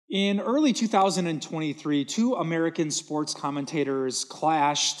In early 2023, two American sports commentators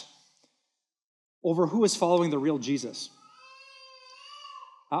clashed over who was following the real Jesus.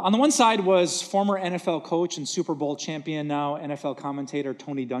 On the one side was former NFL coach and Super Bowl champion, now NFL commentator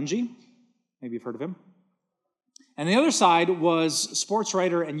Tony Dungy. Maybe you've heard of him. And the other side was sports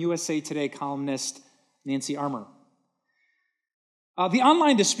writer and USA Today columnist Nancy Armour. The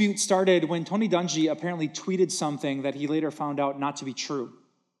online dispute started when Tony Dungy apparently tweeted something that he later found out not to be true.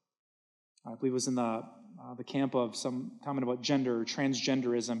 I believe it was in the camp of some comment about gender or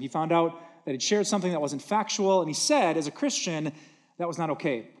transgenderism. He found out that he'd shared something that wasn't factual, and he said, as a Christian, that was not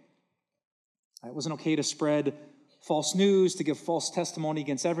okay. It wasn't okay to spread false news, to give false testimony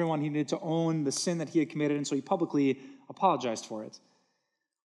against everyone. He needed to own the sin that he had committed, and so he publicly apologized for it.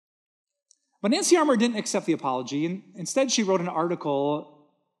 But Nancy Armour didn't accept the apology, and instead she wrote an article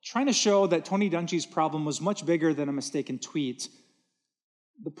trying to show that Tony Dungy's problem was much bigger than a mistaken tweet.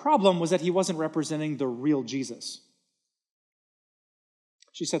 The problem was that he wasn't representing the real Jesus.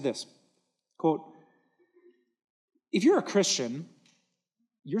 She said this, quote, "If you're a Christian,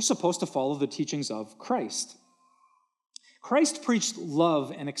 you're supposed to follow the teachings of Christ. Christ preached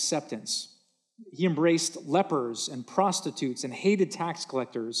love and acceptance. He embraced lepers and prostitutes and hated tax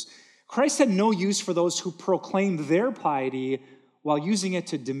collectors. Christ had no use for those who proclaimed their piety while using it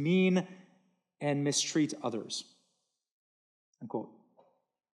to demean and mistreat others." Unquote.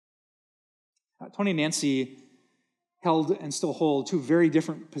 Tony and Nancy held and still hold two very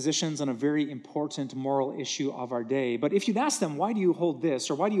different positions on a very important moral issue of our day. But if you'd ask them, why do you hold this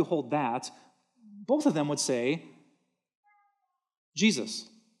or why do you hold that, both of them would say, Jesus.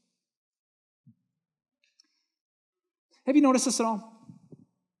 Have you noticed this at all?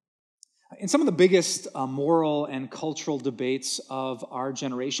 In some of the biggest moral and cultural debates of our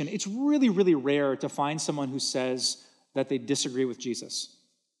generation, it's really, really rare to find someone who says that they disagree with Jesus,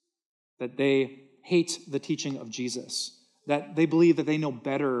 that they hate the teaching of Jesus, that they believe that they know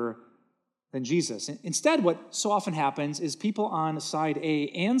better than Jesus. Instead, what so often happens is people on side A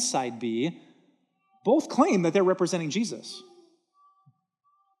and side B both claim that they're representing Jesus.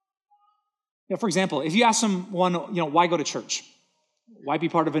 For example, if you ask someone, why go to church? Why be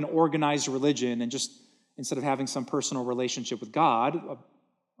part of an organized religion and just, instead of having some personal relationship with God,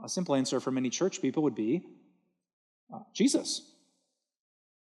 a simple answer for many church people would be Jesus.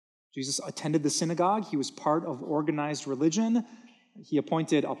 Jesus attended the synagogue. He was part of organized religion. He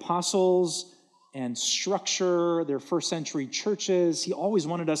appointed apostles and structure their first century churches. He always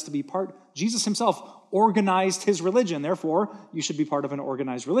wanted us to be part. Jesus himself organized his religion. Therefore, you should be part of an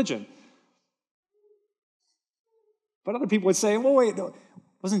organized religion. But other people would say, well, wait,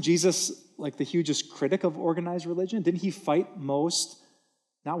 wasn't Jesus like the hugest critic of organized religion? Didn't he fight most,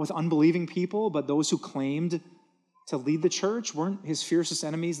 not with unbelieving people, but those who claimed to lead the church? Weren't his fiercest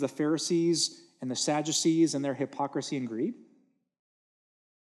enemies the Pharisees and the Sadducees and their hypocrisy and greed?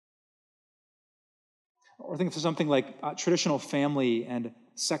 Or think of something like traditional family and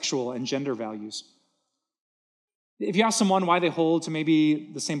sexual and gender values. If you ask someone why they hold to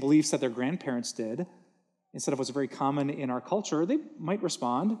maybe the same beliefs that their grandparents did, instead of what's very common in our culture, they might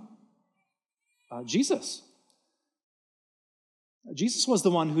respond, Jesus. Jesus was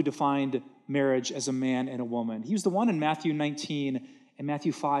the one who defined marriage as a man and a woman. He was the one in Matthew 19 and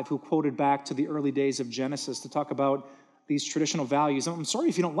Matthew 5 who quoted back to the early days of Genesis to talk about these traditional values. I'm sorry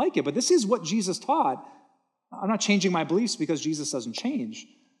if you don't like it, but this is what Jesus taught. I'm not changing my beliefs because Jesus doesn't change.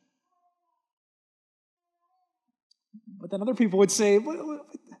 But then other people would say,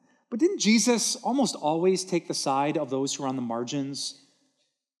 but didn't Jesus almost always take the side of those who are on the margins,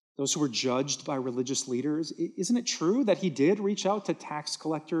 those who were judged by religious leaders? Isn't it true that he did reach out to tax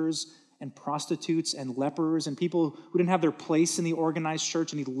collectors and prostitutes and lepers and people who didn't have their place in the organized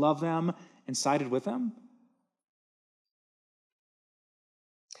church, and he loved them and sided with them?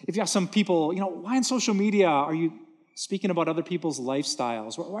 If you ask some people, why on social media are you speaking about other people's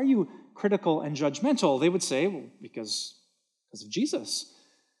lifestyles? Why are you critical and judgmental? They would say, well, because of Jesus.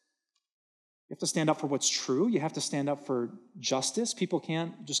 You have to stand up for what's true. You have to stand up for justice. People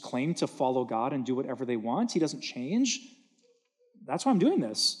can't just claim to follow God and do whatever they want. He doesn't change. That's why I'm doing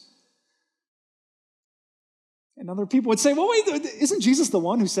this. And other people would say, well, wait, isn't Jesus the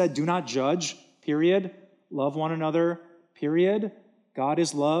one who said, do not judge, period? Love one another, period? God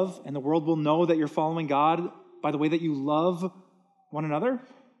is love, and the world will know that you're following God by the way that you love one another.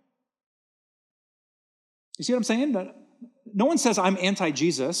 You see what I'm saying? No one says I'm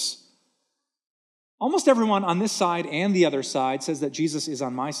anti-Jesus. Almost everyone on this side and the other side says that Jesus is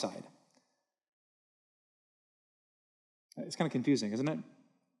on my side. It's kind of confusing, isn't it?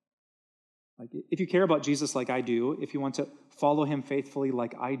 Like, if you care about Jesus like I do, if you want to follow him faithfully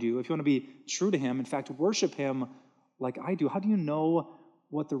like I do, if you want to be true to him, in fact, worship him like I do, how do you know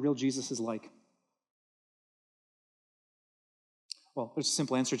what the real Jesus is like? Well, there's a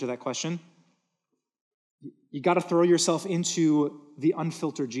simple answer to that question. You got to throw yourself into the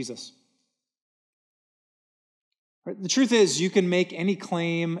unfiltered Jesus. Right? The truth is, you can make any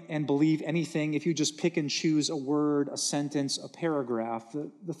claim and believe anything if you just pick and choose a word, a sentence, a paragraph.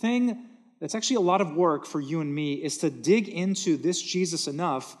 The thing that's actually a lot of work for you and me is to dig into this Jesus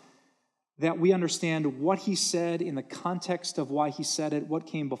enough that we understand what he said in the context of why he said it, what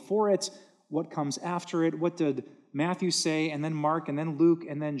came before it, what comes after it, what did Matthew say, and then Mark, and then Luke,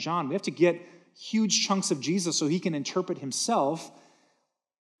 and then John. We have to get huge chunks of Jesus so he can interpret himself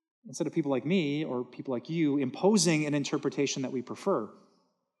instead of people like me or people like you imposing an interpretation that we prefer.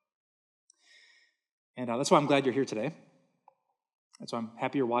 And that's why I'm glad you're here today. That's why I'm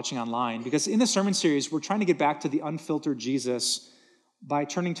happy you're watching online, because in this sermon series, we're trying to get back to the unfiltered Jesus by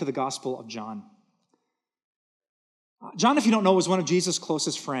turning to the Gospel of John. John, if you don't know, was one of Jesus'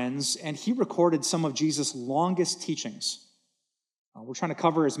 closest friends, and he recorded some of Jesus' longest teachings. We're trying to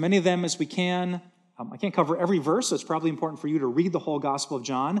cover as many of them as we can. I can't cover every verse, so it's probably important for you to read the whole Gospel of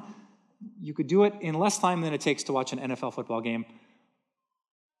John. You could do it in less time than it takes to watch an NFL football game.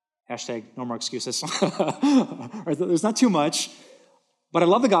 Hashtag no more excuses. There's not too much. But I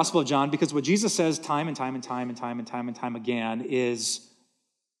love the Gospel of John because what Jesus says time and time and time and time and time and time again is,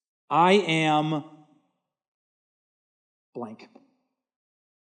 I am blank.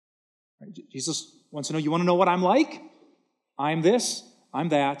 Right? Jesus wants to know, you want to know what I'm like? I'm this, I'm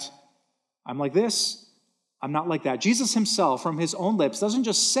that, I'm like this, I'm not like that. Jesus himself, from his own lips, doesn't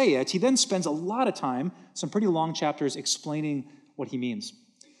just say it. He then spends a lot of time, some pretty long chapters, explaining what he means.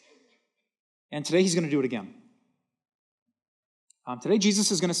 And today he's going to do it again. Today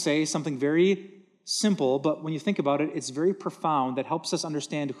Jesus is going to say something very simple, but when you think about it, it's very profound, that helps us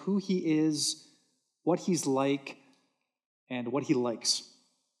understand who he is, what he's like, and what he likes.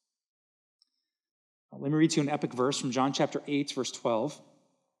 Let me read to you an epic verse from John chapter 8, verse 12,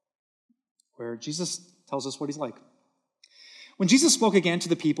 where Jesus tells us what he's like. When Jesus spoke again to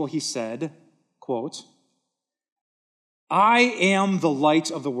the people, he said, quote, I am the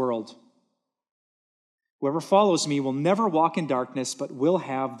light of the world. Whoever follows me will never walk in darkness, but will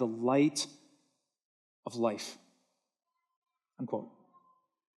have the light of life. Unquote.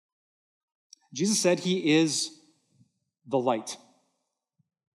 Jesus said he is the light.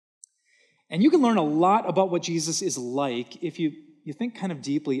 And you can learn a lot about what Jesus is like if you think kind of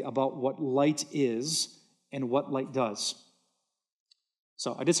deeply about what light is and what light does.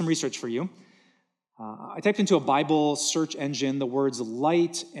 So I did some research for you. I typed into a Bible search engine the words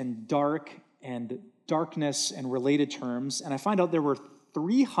light and dark and darkness and related terms, and I find out there were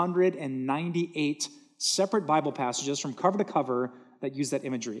 398 separate Bible passages from cover to cover that use that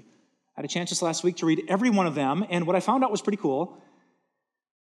imagery. I had a chance just last week to read every one of them, and what I found out was pretty cool,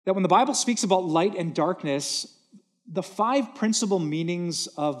 that when the Bible speaks about light and darkness, the 5 principal meanings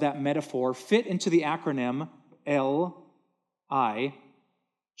of that metaphor fit into the acronym LIGHT.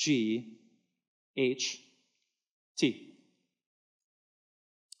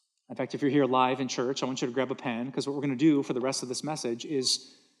 In fact, if you're here live in church, I want you to grab a pen, because what we're going to do for the rest of this message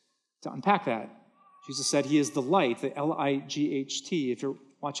is to unpack that. Jesus said he is the light, the LIGHT. If you're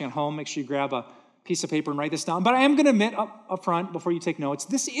watching at home, make sure you grab a piece of paper and write this down. But I am going to admit up front, before you take notes,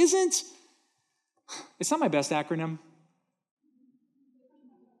 it's not my best acronym.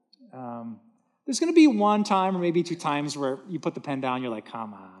 There's going to be one time or maybe 2 times where you put the pen down, you're like,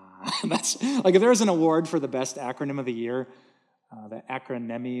 come on. That's like, if there's an award for the best acronym of the year, the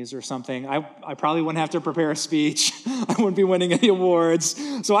acronemies or something, I probably wouldn't have to prepare a speech. I wouldn't be winning any awards.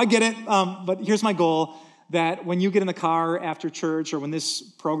 So I get it, but here's my goal, that when you get in the car after church or when this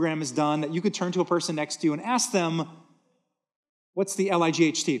program is done, that you could turn to a person next to you and ask them, what's the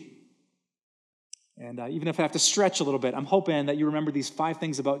LIGHT? And even if I have to stretch a little bit, I'm hoping that you remember these 5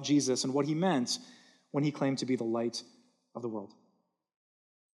 things about Jesus and what he meant when he claimed to be the light of the world.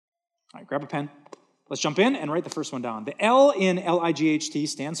 All right, grab a pen. Let's jump in and write the first one down. The L in LIGHT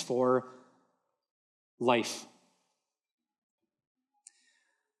stands for life.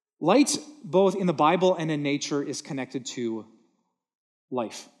 Light, both in the Bible and in nature, is connected to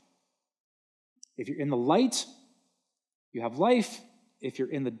life. If you're in the light, you have life. If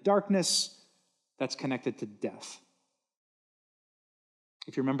you're in the darkness, that's connected to death.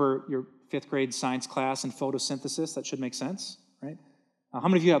 If you remember your 5th grade science class and photosynthesis, that should make sense, right? How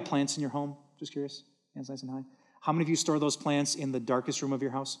many of you have plants in your home? Just curious. Hands nice and high. How many of you store those plants in the darkest room of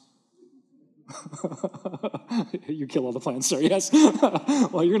your house? You kill all the plants, sir, yes.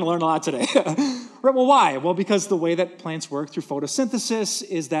 Well, you're going to learn a lot today. Right, well, why? Well, because the way that plants work through photosynthesis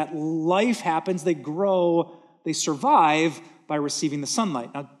is that life happens, they grow, they survive by receiving the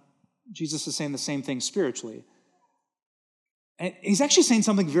sunlight. Now, Jesus is saying the same thing spiritually. And he's actually saying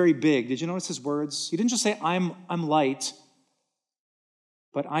something very big. Did you notice his words? He didn't just say, I'm light,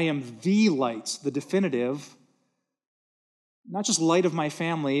 but I am the light, the definitive, not just light of my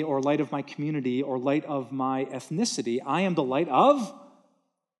family or light of my community or light of my ethnicity. I am the light of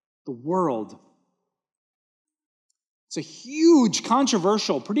the world. It's a huge,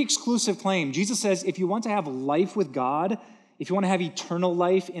 controversial, pretty exclusive claim. Jesus says if you want to have life with God, if you want to have eternal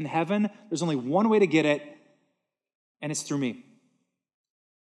life in heaven, there's only one way to get it, and it's through me.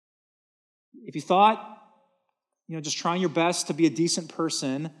 If you thought, just trying your best to be a decent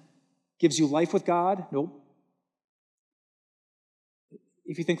person gives you life with God, nope.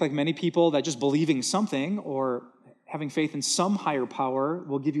 If you think like many people that just believing something or having faith in some higher power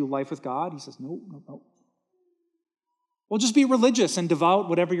will give you life with God, he says, no. Well, just be religious and devout,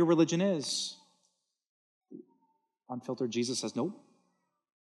 whatever your religion is. Unfiltered, Jesus says, no.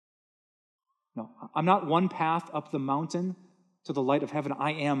 I'm not one path up the mountain to the light of heaven.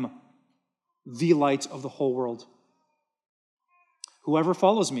 I am the light of the whole world. Whoever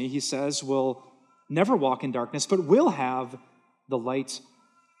follows me, he says, will never walk in darkness, but will have the light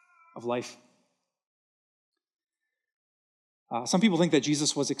of life. Some people think that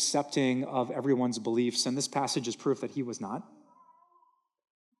Jesus was accepting of everyone's beliefs, and this passage is proof that he was not.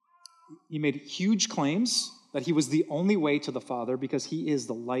 He made huge claims that he was the only way to the Father because he is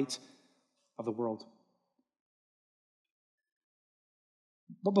the light of the world.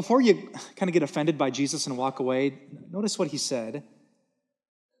 But before you kind of get offended by Jesus and walk away, notice what he said.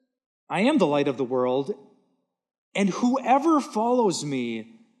 I am the light of the world, and whoever follows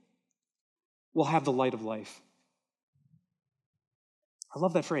me will have the light of life. I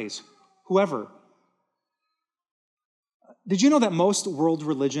love that phrase, whoever. Did you know that most world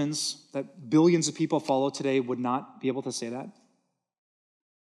religions that billions of people follow today would not be able to say that?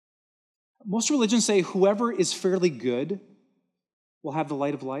 Most religions say whoever is fairly good will have the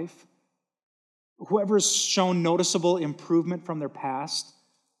light of life. Whoever has shown noticeable improvement from their past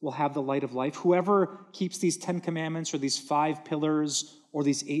will have the light of life. Whoever keeps these 10 commandments or these 5 pillars or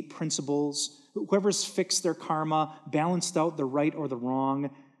these 8 principles, whoever's fixed their karma, balanced out the right or the wrong.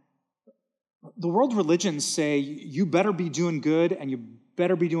 The world religions say you better be doing good and you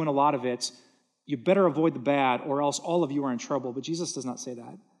better be doing a lot of it. You better avoid the bad or else all of you are in trouble. But Jesus does not say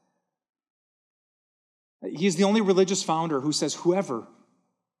that. He's the only religious founder who says whoever.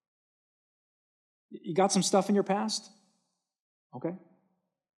 You got some stuff in your past? Okay.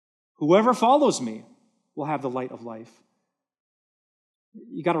 Whoever follows me will have the light of life.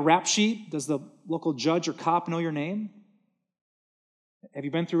 You got a rap sheet? Does the local judge or cop know your name? Have you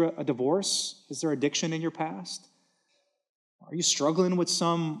been through a divorce? Is there addiction in your past? Are you struggling with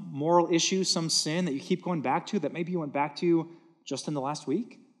some moral issue, some sin that you keep going back to that maybe you went back to just in the last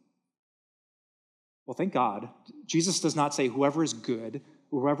week? Well, thank God. Jesus does not say whoever is good,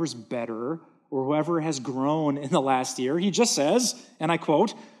 or whoever's better, or whoever has grown in the last year. He just says, and I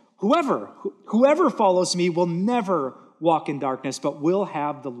quote, whoever follows me will never walk in darkness, but will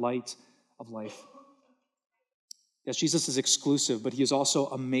have the light of life. Yes, Jesus is exclusive, but he is also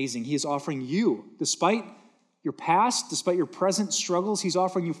amazing. He is offering you, despite your past, despite your present struggles, he's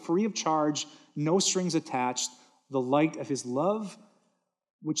offering you free of charge, no strings attached, the light of his love,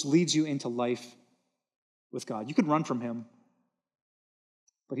 which leads you into life with God. You could run from him,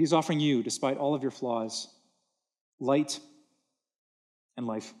 but he's offering you, despite all of your flaws, light and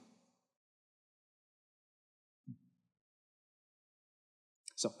life.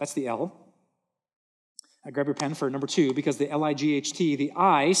 So that's the L. Grab your pen for number 2, because the L-I-G-H-T, the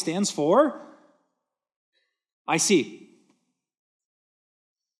I stands for I see.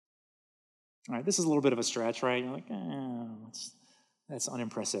 All right, this is a little bit of a stretch, right? You're like, that's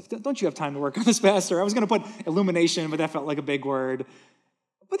unimpressive. Don't you have time to work on this, Pastor? I was going to put illumination, but that felt like a big word.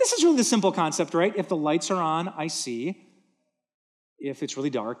 But this is really the simple concept, right? If the lights are on, I see. If it's really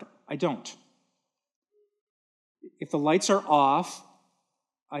dark, I don't. If the lights are off,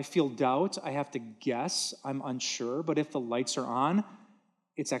 I feel doubt. I have to guess. I'm unsure. But if the lights are on,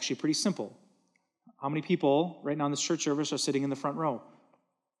 it's actually pretty simple. How many people right now in this church service are sitting in the front row?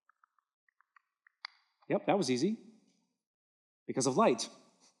 Yep, that was easy. Because of light.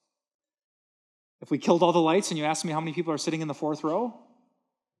 If we killed all the lights and you asked me how many people are sitting in the 4th row,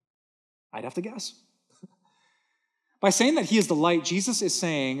 I'd have to guess. By saying that he is the light, Jesus is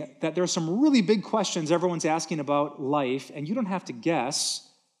saying that there are some really big questions everyone's asking about life, and you don't have to guess.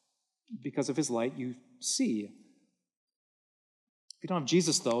 because of his light, you see. If you don't have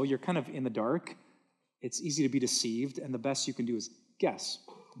Jesus, though, you're kind of in the dark. It's easy to be deceived, and the best you can do is guess.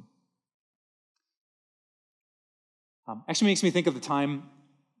 Actually makes me think of the time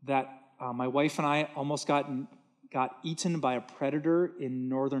that my wife and I almost got eaten by a predator in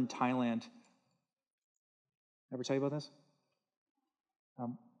northern Thailand. Ever tell you about this?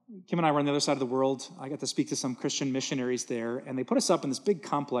 Kim and I were on the other side of the world. I got to speak to some Christian missionaries there, and they put us up in this big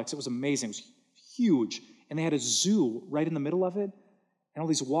complex. It was amazing. It was huge. And they had a zoo right in the middle of it, and all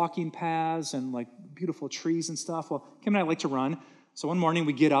these walking paths and like beautiful trees and stuff. Well, Kim and I like to run. So one morning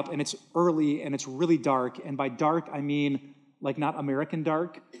we get up, and it's early, and it's really dark. And by dark, I mean like not American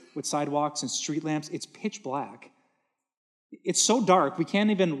dark with sidewalks and street lamps. It's pitch black. It's so dark, we can't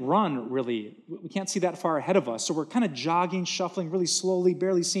even run, really. We can't see that far ahead of us. So we're kind of jogging, shuffling really slowly,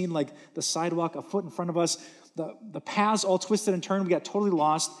 barely seeing like the sidewalk a foot in front of us. The paths all twisted and turned. We got totally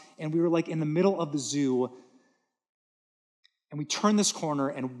lost, and we were like in the middle of the zoo. And we turn this corner,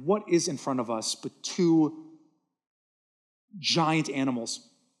 and what is in front of us but two giant animals?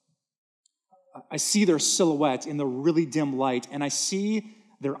 I see their silhouette in the really dim light, and I see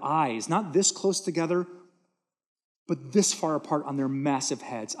their eyes, not this close together, but this far apart on their massive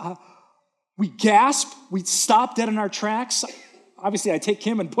heads. We gasp. We stop dead in our tracks. Obviously, I take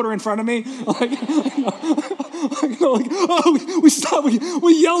Kim and put her in front of me. We stop.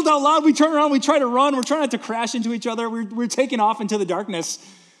 We yelled out loud. We turn around. We try to run. We're trying not to crash into each other. We're taking off into the darkness.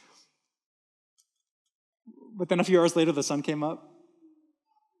 But then a few hours later, the sun came up,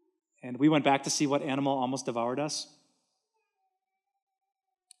 and we went back to see what animal almost devoured us.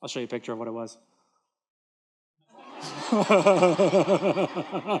 I'll show you a picture of what it was.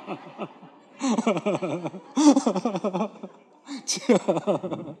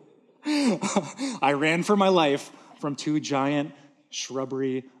 I ran for my life from two giant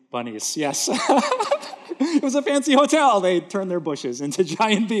shrubbery bunnies. Yes. It was a fancy hotel. They turned their bushes into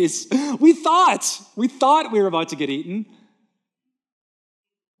giant beasts. We thought we were about to get eaten.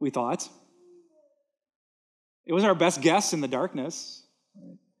 We thought. It was our best guess in the darkness.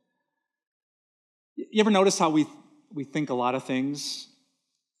 You ever notice how we think a lot of things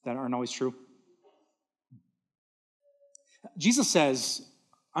that aren't always true? Jesus says,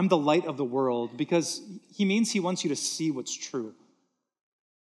 I'm the light of the world, because he means he wants you to see what's true.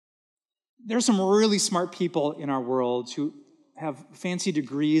 There's some really smart people in our world who have fancy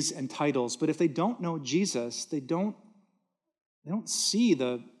degrees and titles, but if they don't know Jesus, they don't see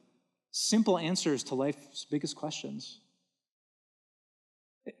the simple answers to life's biggest questions.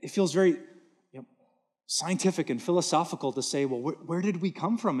 It feels very scientific and philosophical to say, well, where did we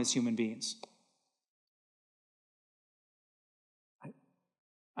come from as human beings?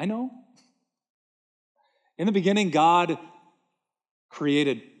 I know. In the beginning, God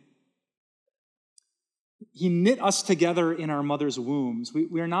created. He knit us together in our mother's wombs.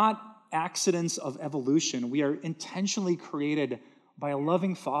 We are not accidents of evolution. We are intentionally created by a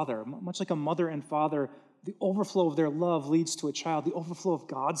loving Father. Much like a mother and father, the overflow of their love leads to a child. The overflow of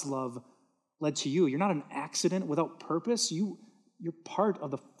God's love led to you. You're not an accident without purpose. You're part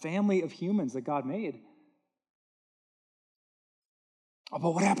of the family of humans that God made.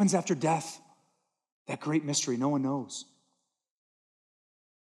 But what happens after death? That great mystery no one knows.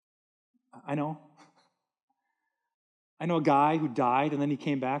 I know. I know a guy who died and then he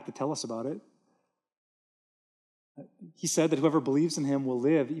came back to tell us about it. He said that whoever believes in him will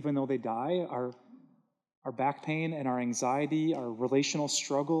live even though they die. Our back pain and our anxiety, our relational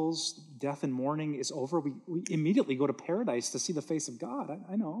struggles, death and mourning is over. We immediately go to paradise to see the face of God.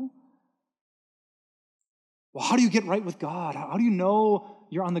 I know. Well, how do you get right with God? How do you know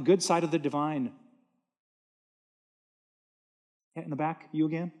you're on the good side of the divine? Yeah, in the back, you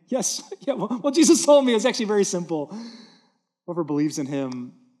again? Yes. Yeah. Well, Jesus told me it's actually very simple. Whoever believes in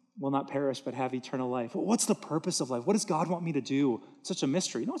him will not perish but have eternal life. Well, what's the purpose of life? What does God want me to do? It's such a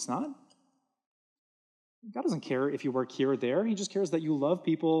mystery. No, it's not. God doesn't care if you work here or there. He just cares that you love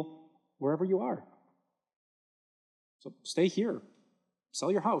people wherever you are. So stay here. Sell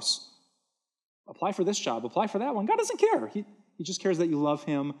your house. Apply for this job. Apply for that one. God doesn't care. He just cares that you love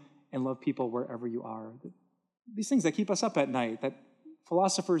him and love people wherever you are. These things that keep us up at night, that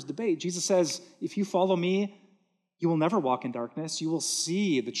philosophers debate. Jesus says, if you follow me, you will never walk in darkness. You will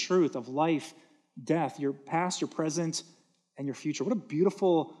see the truth of life, death, your past, your present, and your future. What a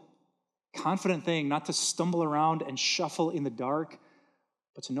beautiful, confident thing, not to stumble around and shuffle in the dark,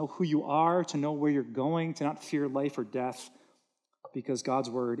 but to know who you are, to know where you're going, to not fear life or death, because God's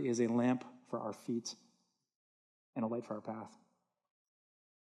word is a lamp for our feet and a light for our path.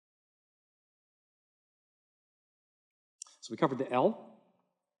 So we covered the L,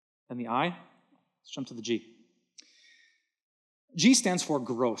 Then the I. Let's jump to the G. G stands for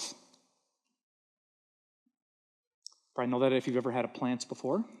growth. Probably know that if you've ever had a plant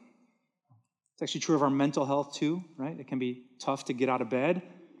before. It's actually true of our mental health too, right? It can be tough to get out of bed,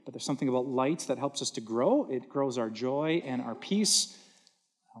 but there's something about light that helps us to grow. It grows our joy and our peace.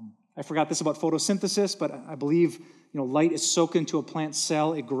 I forgot this about photosynthesis, but I believe light is soaked into a plant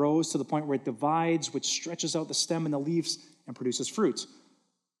cell. It grows to the point where it divides, which stretches out the stem and the leaves and produces fruit.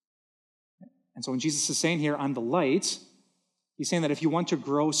 And so when Jesus is saying here, I'm the light, he's saying that if you want to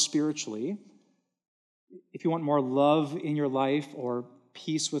grow spiritually, if you want more love in your life or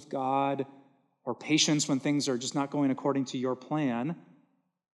peace with God or patience when things are just not going according to your plan,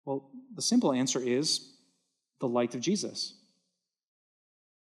 well, the simple answer is the light of Jesus.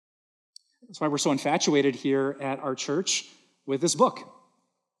 That's why we're so infatuated here at our church with this book.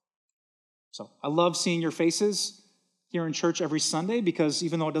 So I love seeing your faces here in church every Sunday because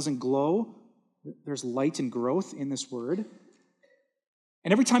even though it doesn't glow, there's light and growth in this word.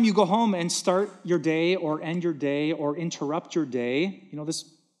 And every time you go home and start your day or end your day or interrupt your day,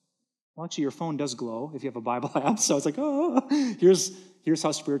 actually your phone does glow if you have a Bible app. So it's like, here's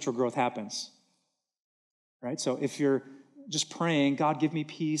how spiritual growth happens. Right? So if you're just praying, God, give me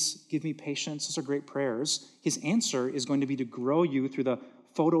peace, give me patience, those are great prayers. His answer is going to be to grow you through the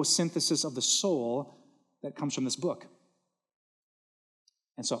photosynthesis of the soul that comes from this book.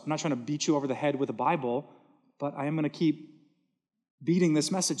 And so I'm not trying to beat you over the head with the Bible, but I am going to keep beating this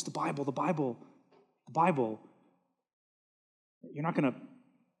message, the Bible, the Bible, the Bible. You're not going to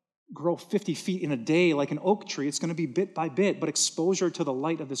grow 50 feet in a day like an oak tree. It's going to be bit by bit, but exposure to the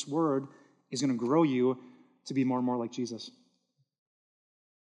light of this word is going to grow you to be more and more like Jesus.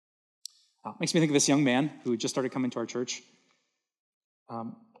 Makes me think of this young man who just started coming to our church. I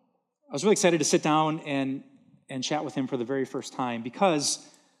was really excited to sit down and chat with him for the very first time because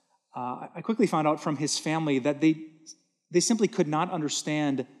I quickly found out from his family that they simply could not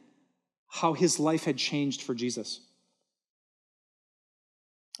understand how his life had changed for Jesus.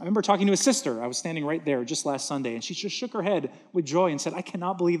 I remember talking to his sister. I was standing right there just last Sunday, and she just shook her head with joy and said, I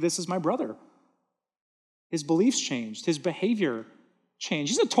cannot believe this is my brother. His beliefs changed. His behavior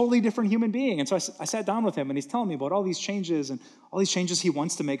changed. He's a totally different human being. And so I sat down with him, and he's telling me about all these changes and all these changes he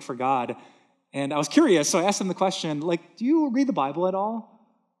wants to make for God. And I was curious, so I asked him the question, do you read the Bible at all?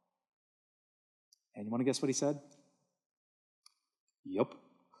 And you want to guess what he said? Yep.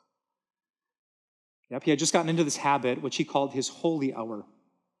 He had just gotten into this habit, which he called his holy hour.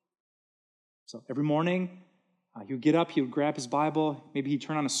 So every morning, he would get up, he would grab his Bible, maybe he'd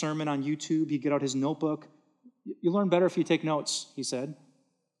turn on a sermon on YouTube, he'd get out his notebook. You learn better if you take notes, he said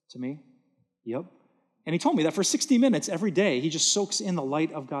to me. Yep. And he told me that for 60 minutes every day, he just soaks in the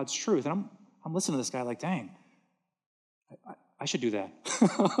light of God's truth. And I'm listening to this guy like, dang, I should do that.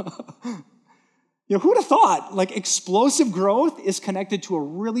 Who would have thought? Explosive growth is connected to a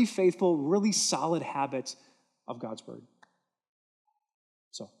really faithful, really solid habit of God's word.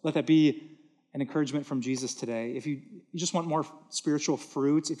 So let that be an encouragement from Jesus today. If you just want more spiritual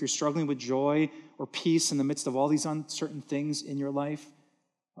fruits, if you're struggling with joy or peace in the midst of all these uncertain things in your life,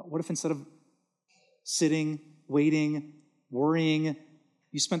 what if instead of sitting, waiting, worrying,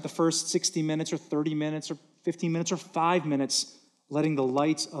 you spent the first 60 minutes or 30 minutes or 15 minutes or 5 minutes letting the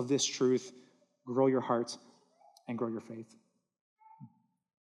light of this truth grow your heart and grow your faith?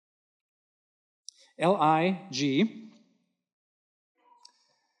 L-I-G.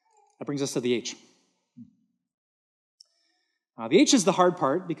 That brings us to the H. The H is the hard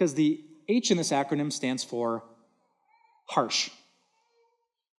part because the H in this acronym stands for harsh.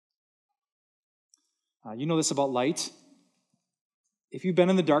 You know this about light. If you've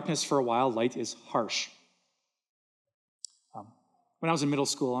been in the darkness for a while, light is harsh. When I was in middle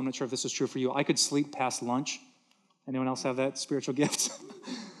school, I'm not sure if this is true for you, I could sleep past lunch. Anyone else have that spiritual gift?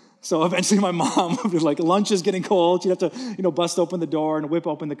 So eventually my mom would be like, lunch is getting cold. You'd have to, bust open the door and whip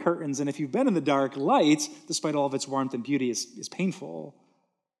open the curtains. And if you've been in the dark, light, despite all of its warmth and beauty, is painful.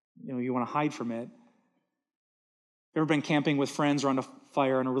 You want to hide from it. Ever been camping with friends around a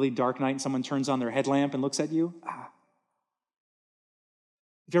fire on a really dark night and someone turns on their headlamp and looks at you? Have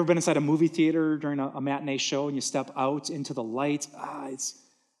you ever been inside a movie theater during a matinee show and you step out into the light?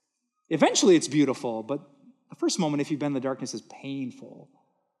 Eventually it's beautiful, but the first moment, if you've been in the darkness, is painful.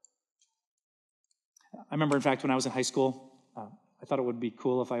 I remember, in fact, when I was in high school, I thought it would be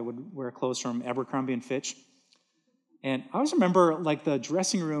cool if I would wear clothes from Abercrombie & Fitch. And I always remember, the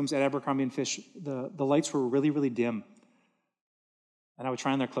dressing rooms at Abercrombie & Fitch, the lights were really, really dim. And I would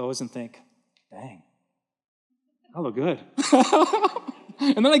try on their clothes and think, dang, I look good.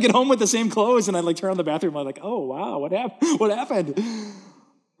 And then I get home with the same clothes, and I'd turn on the bathroom, and I'm like, oh, wow, what happened?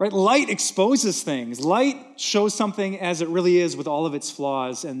 Right? Light exposes things. Light shows something as it really is with all of its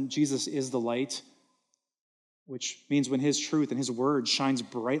flaws, and Jesus is the light, which means when his truth and his word shines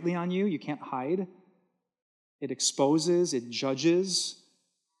brightly on you, you can't hide. It exposes, it judges,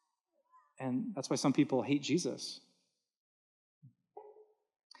 and that's why some people hate Jesus.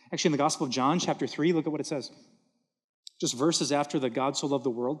 Actually, in the Gospel of John, chapter 3, look at what it says. Just verses after the God so loved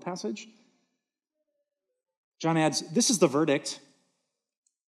the world passage. John adds, "This is the verdict.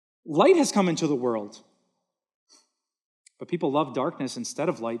 Light has come into the world, but people love darkness instead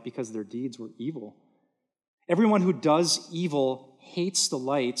of light because their deeds were evil. Everyone who does evil hates the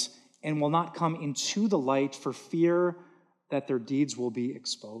light and will not come into the light for fear that their deeds will be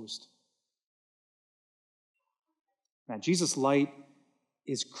exposed." Man, Jesus' light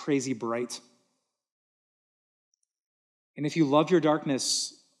is crazy bright. And if you love your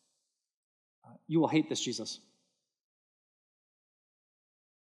darkness, you will hate this Jesus.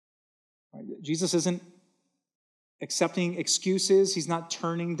 Jesus isn't accepting excuses. He's not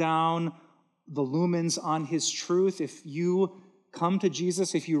turning down the lumens on his truth. If you come to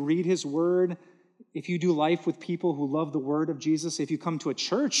Jesus, if you read his word, if you do life with people who love the word of Jesus, if you come to a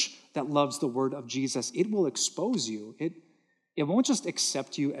church that loves the word of Jesus, it will expose you. It won't just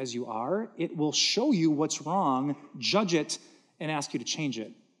accept you as you are. It will show you what's wrong, judge it, and ask you to change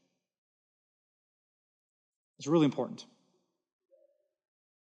it. It's really important.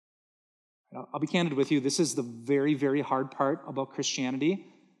 I'll be candid with you. This is the very, very hard part about Christianity.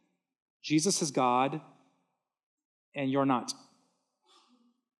 Jesus is God, and you're not.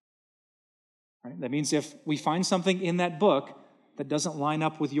 Right? That means if we find something in that book that doesn't line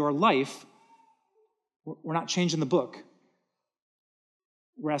up with your life, we're not changing the book.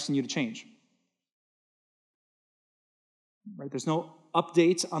 We're asking you to change. Right? There's no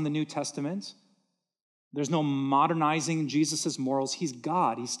update on the New Testament. There's no modernizing Jesus' morals. He's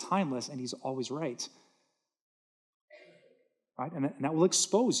God, he's timeless, and he's always right. Right? And that will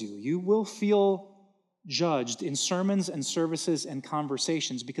expose you. You will feel judged in sermons and services and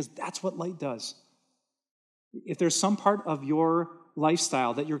conversations because that's what light does. If there's some part of your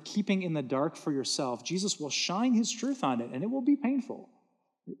lifestyle that you're keeping in the dark for yourself, Jesus will shine his truth on it, and it will be painful.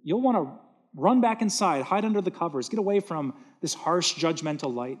 You'll want to run back inside, hide under the covers, get away from this harsh,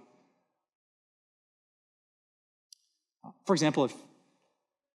 judgmental light. For example,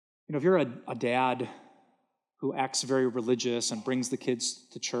 if you're a dad who acts very religious and brings the kids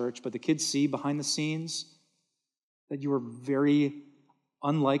to church, but the kids see behind the scenes that you are very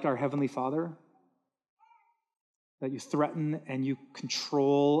unlike our Heavenly Father, that you threaten and you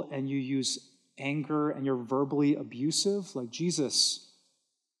control and you use anger and you're verbally abusive, like Jesus,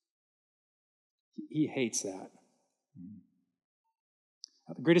 he hates that.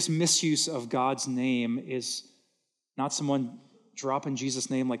 The greatest misuse of God's name is not someone dropping Jesus'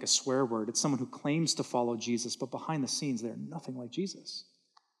 name like a swear word. It's someone who claims to follow Jesus, but behind the scenes, they're nothing like Jesus.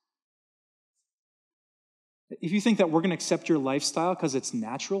 If you think that we're going to accept your lifestyle because it's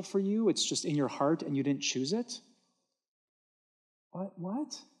natural for you, it's just in your heart and you didn't choose it,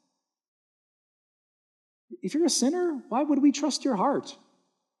 what? If you're a sinner, why would we trust your heart?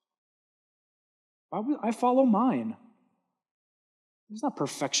 Why would I follow mine? There's not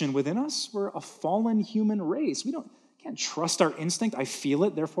perfection within us. We're a fallen human race. We can't trust our instinct. I feel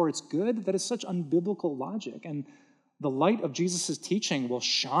it, therefore it's good. That is such unbiblical logic. And the light of Jesus' teaching will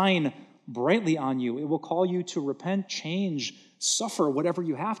shine brightly on you. It will call you to repent, change, suffer whatever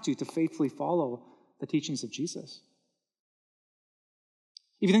you have to faithfully follow the teachings of Jesus.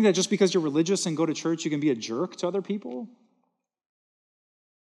 If you think that just because you're religious and go to church, you can be a jerk to other people,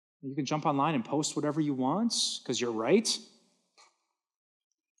 you can jump online and post whatever you want because you're right.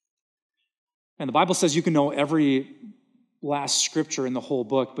 And the Bible says you can know every last scripture in the whole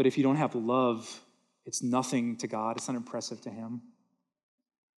book, but if you don't have love, it's nothing to God. It's not impressive to him.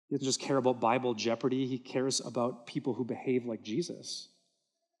 He doesn't just care about Bible jeopardy. He cares about people who behave like Jesus.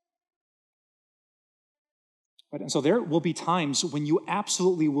 Right? And so there will be times when you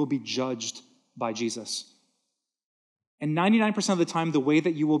absolutely will be judged by Jesus. And 99% of the time, the way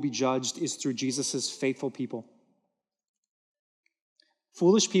that you will be judged is through Jesus' faithful people.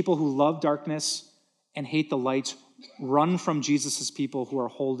 Foolish people who love darkness and hate the light run from Jesus' people who are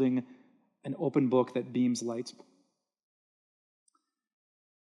holding an open book that beams light.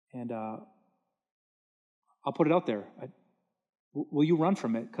 And I'll put it out there. Will you run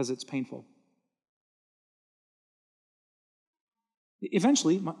from it because it's painful?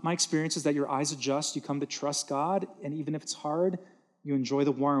 Eventually, my experience is that your eyes adjust, you come to trust God, and even if it's hard, you enjoy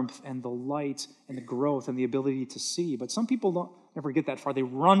the warmth and the light and the growth and the ability to see. But some people never get that far. They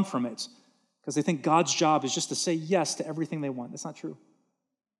run from it because they think God's job is just to say yes to everything they want. That's not true.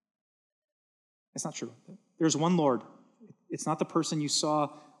 It's not true. There's one Lord. It's not the person you saw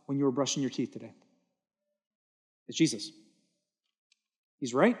when you were brushing your teeth today. It's Jesus.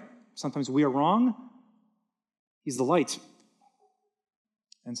 He's right. Sometimes we are wrong. He's the light.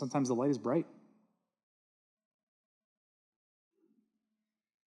 And sometimes the light is bright.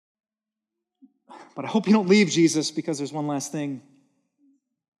 But I hope you don't leave Jesus, because there's one last thing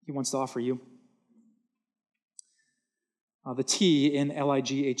he wants to offer you. The T in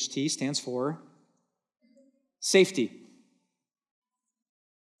LIGHT stands for safety.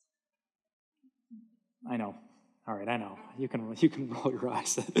 I know. All right, I know. You can roll your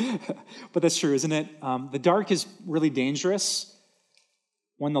eyes. But that's true, isn't it? The dark is really dangerous.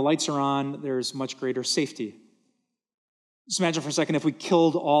 When the lights are on, there's much greater safety. Just imagine for a second if we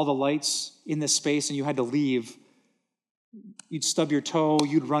killed all the lights in this space and you had to leave. You'd stub your toe,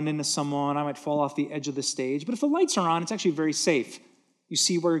 you'd run into someone, I might fall off the edge of the stage. But if the lights are on, it's actually very safe. You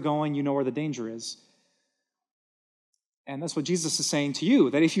see where you're going, you know where the danger is. And that's what Jesus is saying to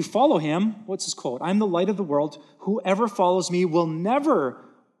you, that if you follow him, what's his quote? I'm the light of the world. Whoever follows me will never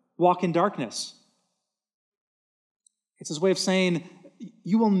walk in darkness. It's his way of saying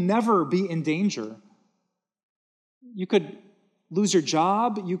you will never be in danger. You could lose your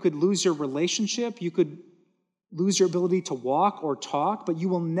job, you could lose your relationship, you could lose your ability to walk or talk, but you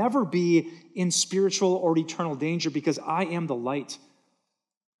will never be in spiritual or eternal danger, because I am the light.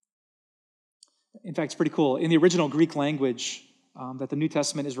 In fact, it's pretty cool. In the original Greek language that the New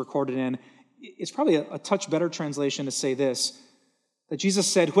Testament is recorded in, it's probably a touch better translation to say this, that Jesus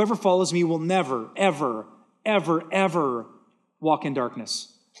said, whoever follows me will never, ever, ever, ever walk in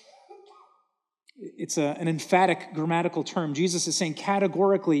darkness. It's an emphatic grammatical term. Jesus is saying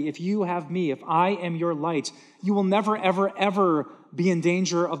categorically, if you have me, if I am your light, you will never, ever, ever be in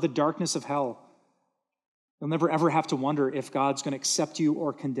danger of the darkness of hell. You'll never, ever have to wonder if God's going to accept you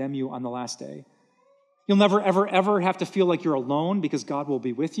or condemn you on the last day. You'll never, ever, ever have to feel like you're alone, because God will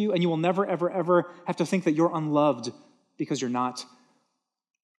be with you. And you will never, ever, ever have to think that you're unloved, because you're not.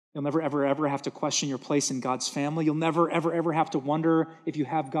 You'll never, ever, ever have to question your place in God's family. You'll never, ever, ever have to wonder if you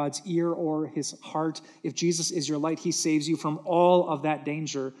have God's ear or his heart. If Jesus is your light, he saves you from all of that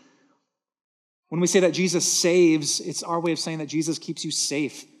danger. When we say that Jesus saves, it's our way of saying that Jesus keeps you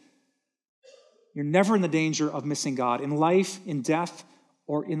safe. You're never in the danger of missing God, in life, in death,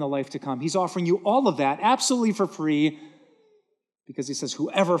 or in the life to come. He's offering you all of that absolutely for free, because he says,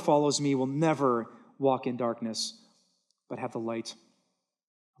 whoever follows me will never walk in darkness, but have the light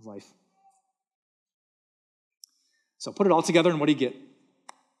of life. So put it all together, and what do you get?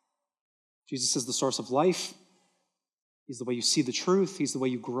 Jesus is the source of life. He's the way you see the truth. He's the way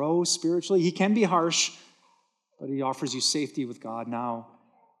you grow spiritually. He can be harsh, but he offers you safety with God now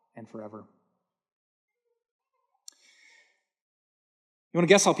and forever. You want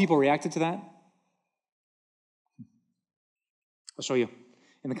to guess how people reacted to that? I'll show you.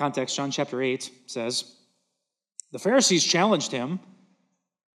 In the context, John chapter 8 says, the Pharisees challenged him,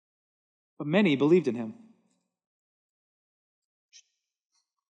 but many believed in him.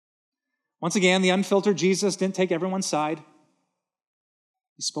 Once again, the unfiltered Jesus didn't take everyone's side.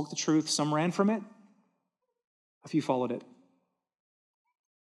 He spoke the truth. Some ran from it. A few followed it.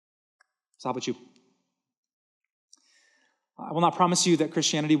 So how about you? I will not promise you that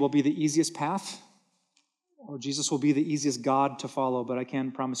Christianity will be the easiest path, or Jesus will be the easiest God to follow, but I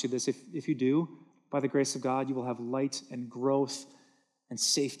can promise you this. If you do, by the grace of God, you will have light and growth and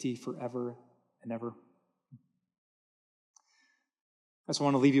safety forever and ever. I just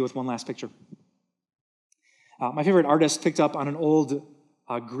want to leave you with one last picture. My favorite artist picked up on an old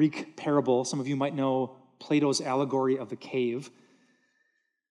Greek parable. Some of you might know Plato's allegory of the cave,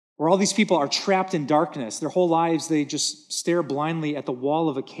 where all these people are trapped in darkness. Their whole lives, they just stare blindly at the wall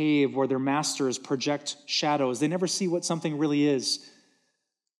of a cave where their masters project shadows. They never see what something really is.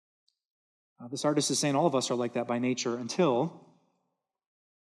 This artist is saying all of us are like that by nature until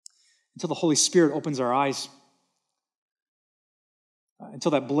the Holy Spirit opens our eyes.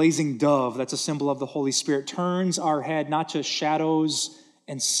 Until that blazing dove, that's a symbol of the Holy Spirit, turns our head not to shadows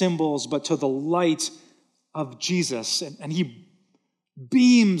and symbols, but to the light of Jesus. And he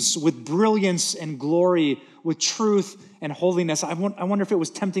beams with brilliance and glory, with truth and holiness. I wonder if it was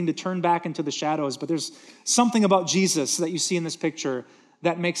tempting to turn back into the shadows, but there's something about Jesus that you see in this picture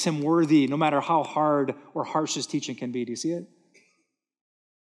that makes him worthy, no matter how hard or harsh his teaching can be. Do you see it?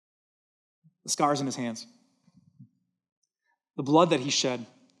 The scars in his hands, the blood that he shed,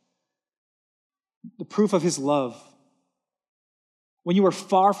 the proof of his love. When you were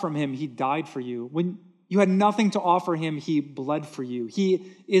far from him, he died for you. When you had nothing to offer him, he bled for you.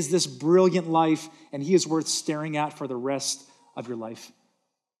 He is this brilliant life, and he is worth staring at for the rest of your life.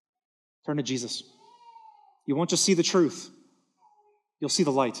 Turn to Jesus. You won't just see the truth. You'll see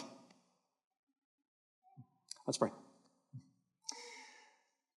the light. Let's pray.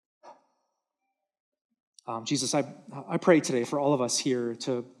 Jesus, I pray today for all of us here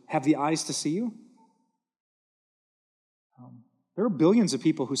to have the eyes to see you. There are billions of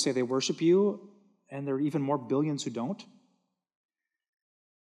people who say they worship you, and there are even more billions who don't.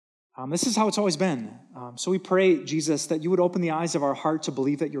 This is how it's always been. So we pray, Jesus, that you would open the eyes of our heart to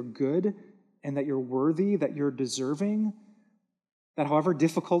believe that you're good and that you're worthy, that you're deserving, that however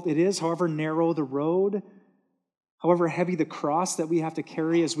difficult it is, however narrow the road, however heavy the cross that we have to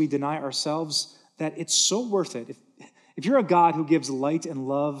carry as we deny ourselves, that it's so worth it. If you're a God who gives light and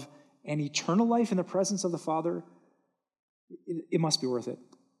love and eternal life in the presence of the Father, it must be worth it.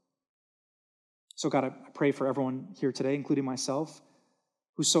 So God, I pray for everyone here today, including myself,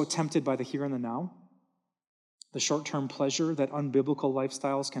 who's so tempted by the here and the now, the short-term pleasure that unbiblical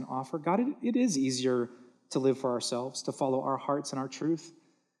lifestyles can offer. God, it is easier to live for ourselves, to follow our hearts and our truth.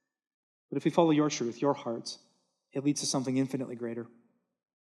 But if we follow your truth, your heart, it leads to something infinitely greater.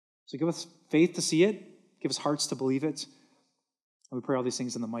 So give us faith to see it, give us hearts to believe it, and we pray all these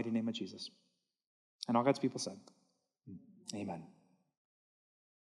things in the mighty name of Jesus. And all God's people said, amen.